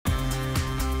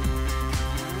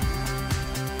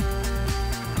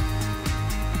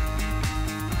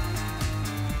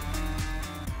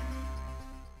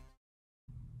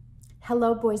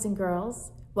Hello, boys and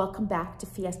girls. Welcome back to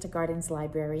Fiesta Gardens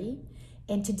Library.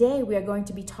 And today we are going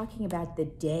to be talking about the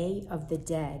Day of the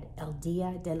Dead, El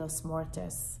Día de los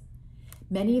Muertos.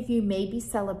 Many of you may be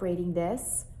celebrating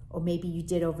this, or maybe you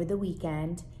did over the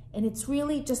weekend, and it's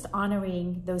really just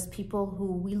honoring those people who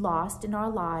we lost in our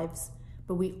lives,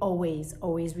 but we always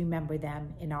remember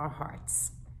them in our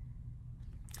hearts.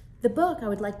 The book I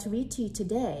would like to read to you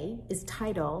today is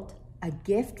titled A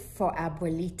Gift for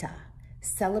Abuelita,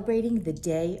 Celebrating the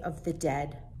Day of the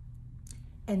Dead.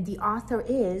 And the author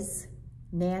is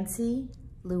Nancy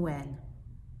Luenn.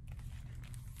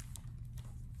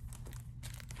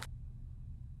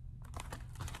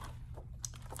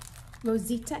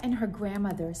 Rosita and her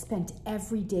grandmother spent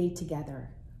every day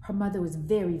together. Her mother was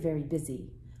very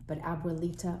busy, but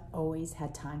Abuelita always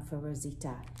had time for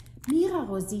Rosita. Mira,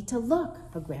 Rosita, look,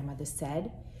 her grandmother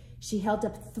said. She held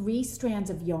up 3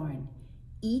 strands of yarn.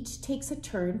 Each takes a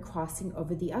turn crossing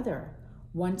over the other.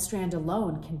 One strand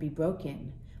alone can be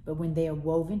broken, but when they are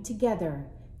woven together,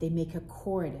 they make a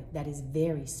cord that is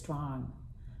very strong.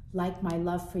 Like my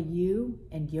love for you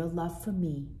and your love for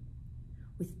me.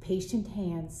 With patient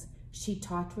hands, she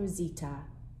taught Rosita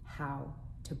how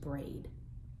to braid.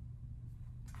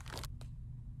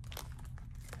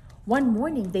 One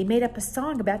morning, they made up a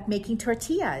song about making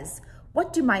tortillas.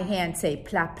 What do my hands say?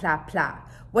 Pla, pla, pla.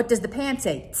 What does the pan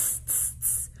say? Tss, tss,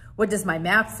 tss. What does my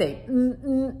mouth say?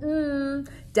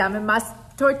 Dame mas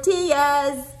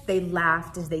tortillas. They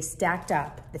laughed as they stacked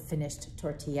up the finished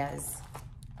tortillas.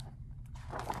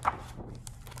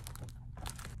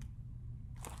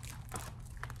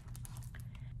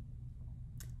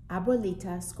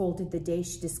 Abuelita scolded the day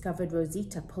she discovered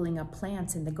Rosita pulling up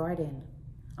plants in the garden.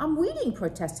 I'm weeding,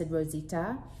 protested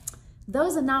Rosita.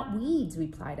 Those are not weeds,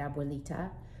 replied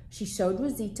Abuelita. She showed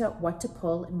Rosita what to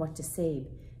pull and what to save.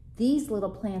 These little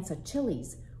plants are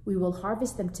chilies. We will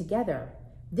harvest them together.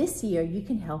 This year you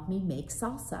can help me make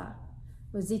salsa.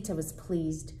 Rosita was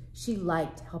pleased. She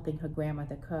liked helping her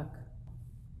grandmother cook.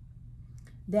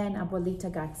 Then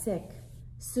Abuelita got sick.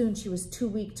 Soon she was too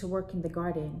weak to work in the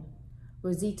garden.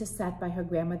 Rosita sat by her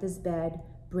grandmother's bed,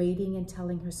 braiding and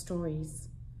telling her stories.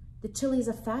 The chilies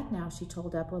are fat now, she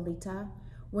told Abuelita.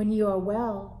 When you are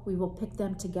well, we will pick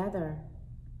them together.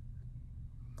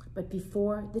 But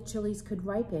before the chilies could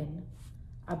ripen,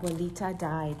 Abuelita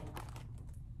died.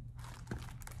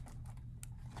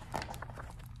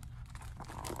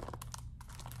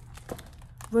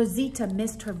 Rosita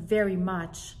missed her very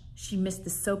much. She missed the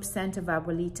soap scent of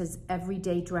Abuelita's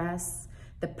everyday dress,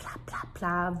 the pla, pla,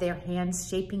 pla of their hands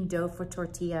shaping dough for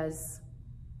tortillas.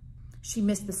 She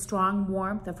missed the strong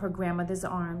warmth of her grandmother's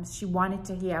arms. She wanted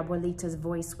to hear Abuelita's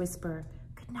voice whisper,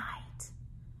 "Good night."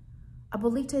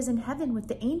 Abuelita is in heaven with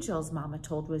the angels, Mama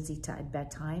told Rosita at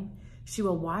bedtime. She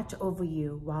will watch over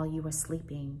you while you are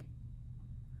sleeping.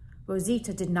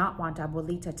 Rosita did not want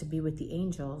Abuelita to be with the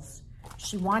angels.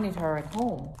 She wanted her at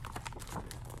home.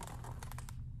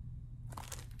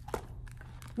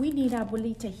 We need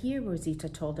Abuelita here, Rosita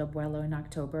told Abuelo in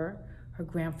October. Her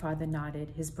grandfather nodded.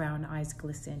 His brown eyes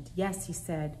glistened. Yes, he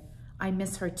said, I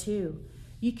miss her too.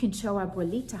 You can show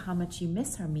Abuelita how much you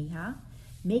miss her, mija.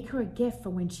 Make her a gift for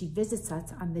when she visits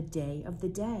us on the Day of the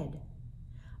Dead.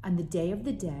 On the Day of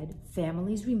the Dead,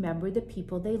 families remember the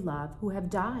people they love who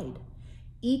have died.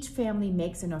 Each family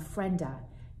makes an ofrenda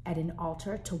at an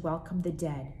altar to welcome the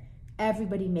dead.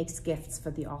 Everybody makes gifts for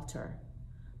the altar.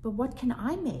 But what can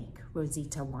I make?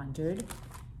 Rosita wondered.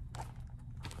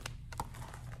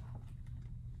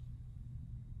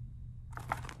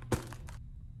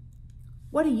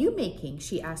 What are you making?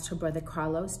 She asked her brother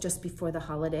Carlos just before the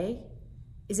holiday.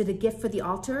 Is it a gift for the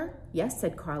altar? Yes,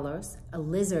 said Carlos. A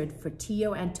lizard for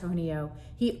Tio Antonio.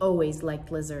 He always liked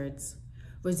lizards.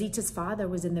 Rosita's father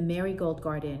was in the marigold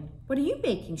garden. What are you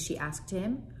making? She asked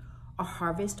him. A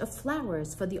harvest of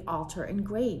flowers for the altar and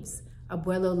graves.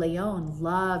 Abuelo Leon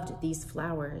loved these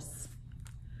flowers.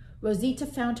 Rosita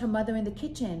found her mother in the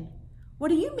kitchen.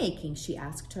 What are you making? She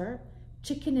asked her.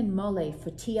 Chicken and mole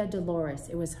for Tia Dolores.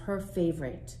 It was her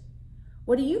favorite.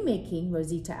 What are you making?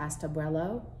 Rosita asked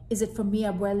Abuelo. Is it for mi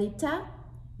abuelita?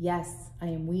 Yes, I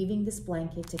am weaving this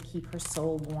blanket to keep her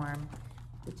soul warm.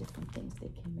 The different things they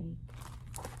can make.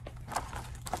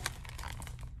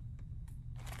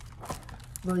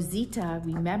 Rosita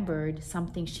remembered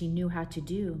something she knew how to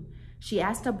do. She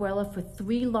asked Abuelo for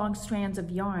 3 long strands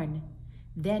of yarn.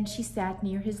 Then she sat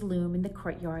near his loom in the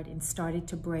courtyard and started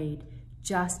to braid,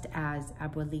 just as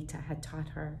Abuelita had taught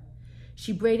her.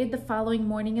 She braided the following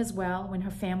morning as well when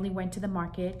her family went to the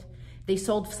market. They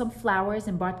sold some flowers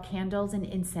and bought candles and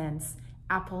incense,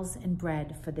 apples and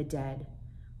bread for the dead.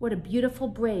 What a beautiful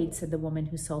braid, said the woman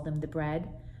who sold them the bread.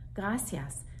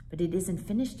 Gracias, But it isn't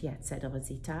finished yet, said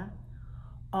Rosita.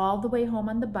 All the way home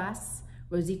on the bus,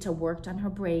 Rosita worked on her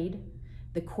braid.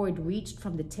 The cord reached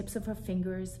from the tips of her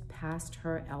fingers past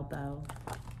her elbow.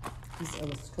 These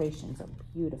illustrations are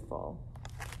beautiful.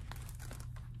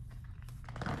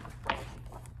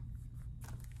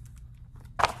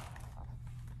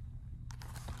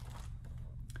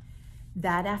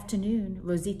 That afternoon,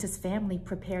 Rosita's family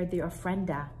prepared their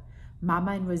ofrenda.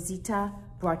 Mama and Rosita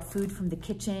brought food from the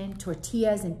kitchen,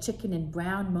 tortillas and chicken in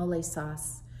brown mole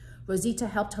sauce. Rosita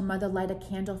helped her mother light a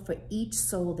candle for each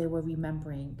soul they were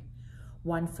remembering.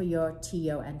 One for your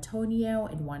Tio Antonio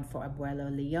and one for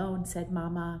Abuelo Leon, said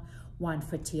Mama. One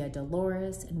for Tia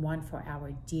Dolores and one for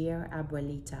our dear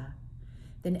Abuelita.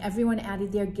 Then everyone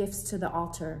added their gifts to the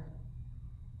altar.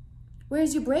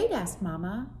 Where's your braid? Asked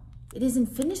Mama. It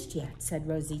isn't finished yet, said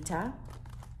Rosita.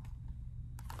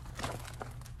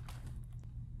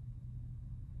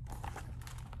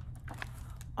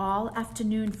 All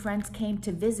afternoon, friends came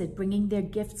to visit, bringing their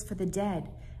gifts for the dead.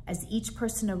 As each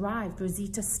person arrived,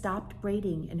 Rosita stopped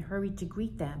braiding and hurried to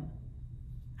greet them.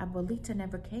 Abuelita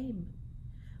never came.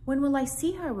 When will I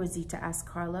see her? Rosita asked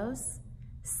Carlos.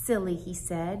 Silly, he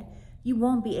said. You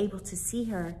won't be able to see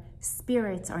her.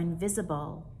 Spirits are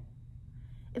invisible.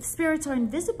 If spirits are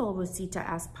invisible, Rosita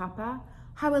asked Papa,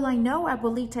 how will I know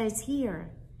Abuelita is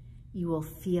here? You will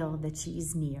feel that she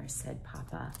is near, said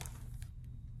Papa.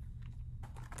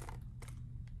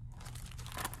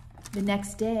 The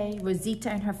next day, Rosita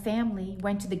and her family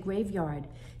went to the graveyard.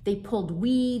 They pulled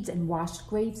weeds and washed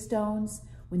gravestones.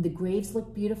 When the graves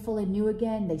looked beautiful and new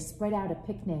again, they spread out a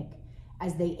picnic.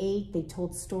 As they ate, they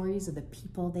told stories of the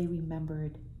people they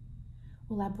remembered.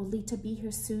 Will Abuelita be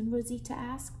here soon? Rosita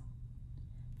asked.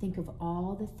 Think of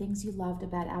all the things you loved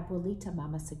about Abuelita,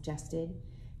 Mama suggested.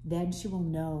 Then she will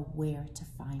know where to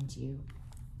find you.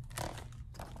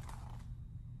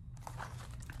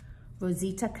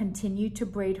 Rosita continued to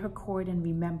braid her cord and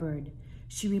remembered.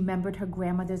 She remembered her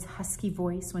grandmother's husky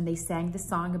voice when they sang the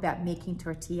song about making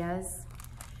tortillas.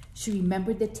 She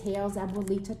remembered the tales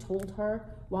Abuelita told her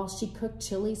while she cooked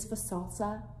chilies for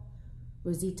salsa.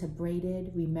 Rosita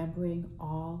braided, remembering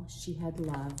all she had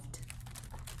loved.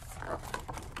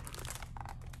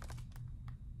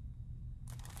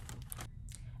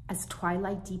 As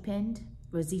twilight deepened,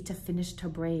 Rosita finished her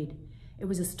braid. It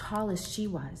was as tall as she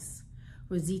was.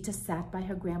 Rosita sat by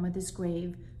her grandmother's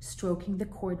grave, stroking the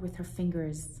cord with her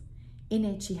fingers. In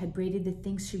it, she had braided the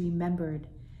things she remembered,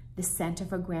 the scent of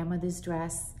her grandmother's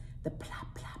dress, the pla,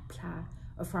 pla, pla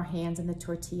of her hands in the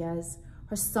tortillas,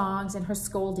 her songs and her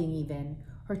scolding even,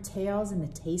 her tales and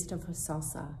the taste of her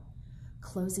salsa.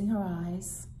 Closing her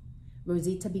eyes,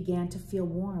 Rosita began to feel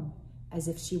warm, as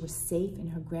if she were safe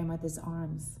in her grandmother's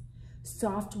arms.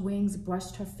 Soft wings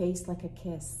brushed her face like a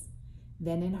kiss.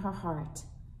 Then in her heart,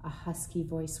 a husky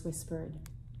voice whispered,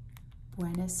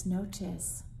 Buenas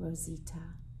noches,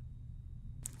 Rosita.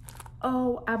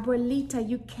 Oh, Abuelita,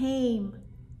 you came.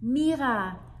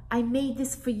 Mira, I made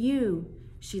this for you.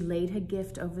 She laid her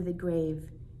gift over the grave,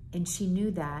 and she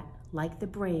knew that, like the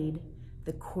braid,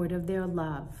 the cord of their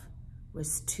love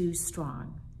was too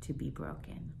strong to be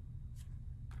broken.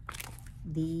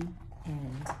 The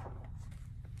end.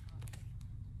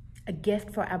 A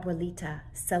Gift for Abuelita,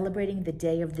 Celebrating the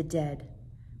Day of the Dead,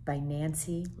 by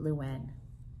Nancy Luenn.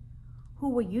 Who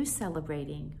were you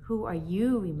celebrating? Who are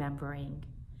you remembering?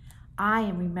 I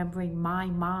am remembering my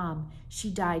mom.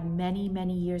 She died many,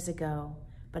 many years ago,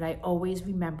 but I always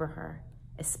remember her,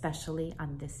 especially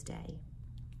on this day.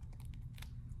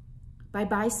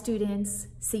 Bye-bye, students.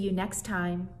 See you next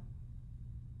time.